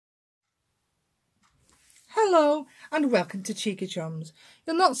Hello and welcome to Cheeky Chums.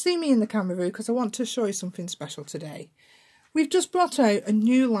 You'll not see me in the camera view because I want to show you something special today. We've just brought out a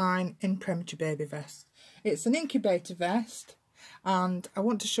new line in premature baby vest. It's an incubator vest and I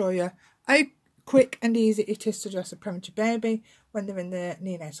want to show you how quick and easy it is to dress a premature baby when they're in the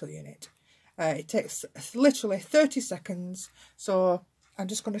neonatal unit. It takes literally 30 seconds, so I'm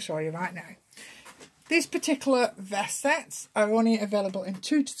just going to show you right now. These particular vest sets are only available in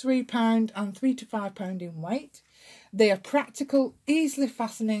 2 to 3 pound and 3 to 5 pound in weight. They are practical, easily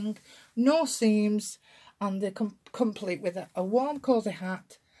fastening, no seams, and they're complete with a warm cosy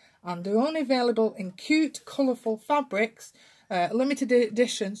hat. And they're only available in cute, colourful fabrics, limited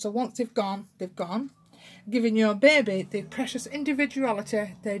edition. So once they've gone, giving your baby the precious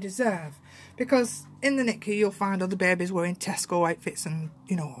individuality they deserve. Because in the NICU you'll find other babies wearing Tesco outfits and,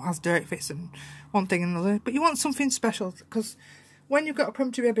 you know, Asda outfits and one thing and another. But you want something special because when you've got a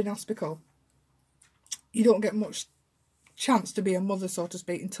premature baby in hospital, you don't get much chance to be a mother, so to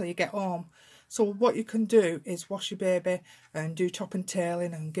speak, until you get home. So what you can do is wash your baby and do top and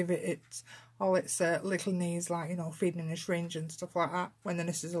tailing and give it all its little needs, like, you know, feeding in a syringe and stuff like that when the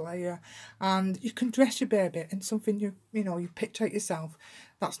nurses allow you. And you can dress your baby in something you picked out yourself.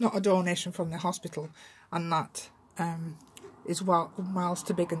 That's not a donation from the hospital, and that is miles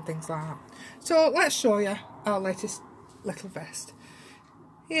too big and things like that. So let's show you our latest little vest.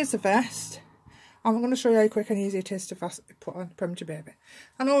 Here's the vest. I'm going to show you how quick and easy it is to put on a premature baby.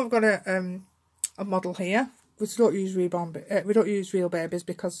 I know I've got a model here. We don't use real babies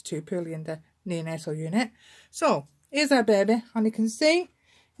because it's too poorly in the neonatal unit. So here's our baby, and you can see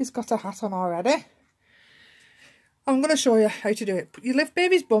he's got a hat on already. I'm going to show you how to do it. You lift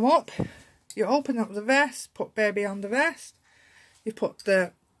baby's bum up, you open up the vest, put baby on the vest, you put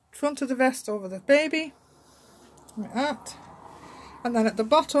the front of the vest over the baby, like that, and then at the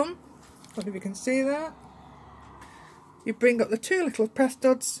bottom, I don't know if you can see that, you bring up the two little press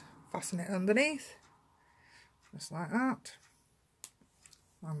studs, fasten it underneath, just like that,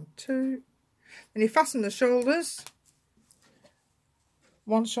 1, 2, then you fasten the shoulders,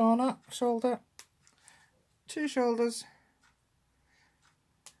 one shoulder, 2 shoulders,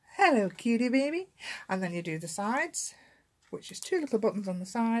 hello cutie baby, and then you do the sides, which is 2 little buttons on the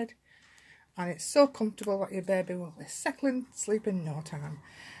side, and it's so comfortable that your baby will be settling sleep in no time.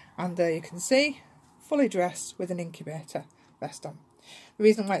 And there you can see, fully dressed with an incubator vest on. The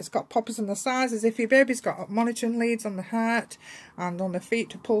reason why it's got poppers on the sides is if your baby's got monitoring leads on the heart and on the feet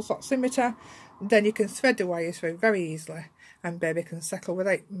to pulse oximeter, then you can thread the wires through very easily and baby can settle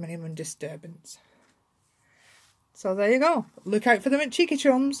without minimum disturbance. So there you go. Look out for them at Cheeky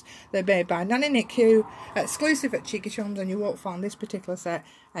Chums. They're made by Nanny NICU, exclusive at Cheeky Chums, and you won't find this particular set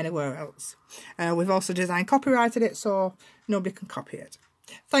anywhere else. We've also copyrighted it so nobody can copy it.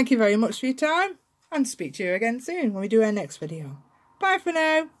 Thank you very much for your time, and speak to you again soon when we do our next video. Bye for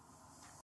now.